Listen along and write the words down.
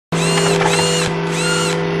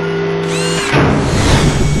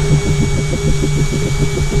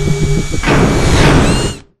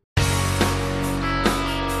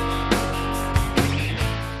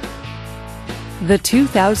The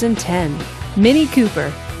 2010 Mini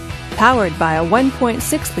Cooper, powered by a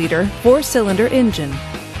 1.6-liter four-cylinder engine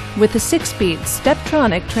with a 6-speed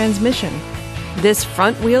Steptronic transmission. This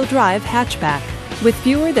front-wheel drive hatchback, with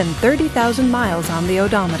fewer than 30,000 miles on the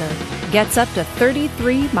odometer, gets up to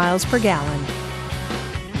 33 miles per gallon.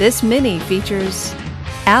 This Mini features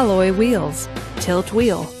alloy wheels, tilt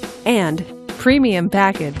wheel, and premium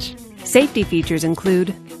package. Safety features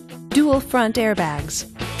include dual front airbags,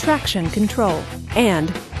 traction control, and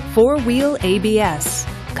 4-wheel ABS.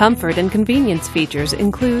 Comfort and convenience features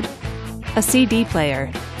include a CD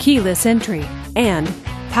player, keyless entry, and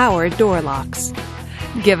power door locks.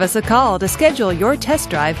 Give us a call to schedule your test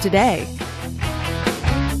drive today.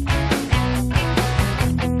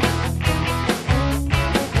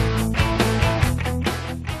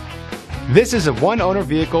 This is a one-owner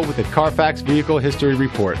vehicle with a Carfax Vehicle History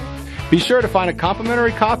Report. Be sure to find a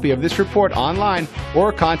complimentary copy of this report online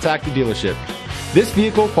or contact the dealership. This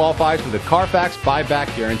vehicle qualifies for the Carfax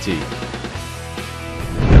Buyback Guarantee.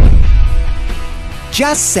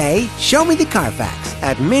 Just say, "Show me the Carfax"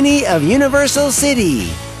 at Mini of Universal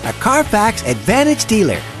City, a Carfax Advantage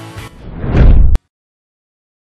dealer.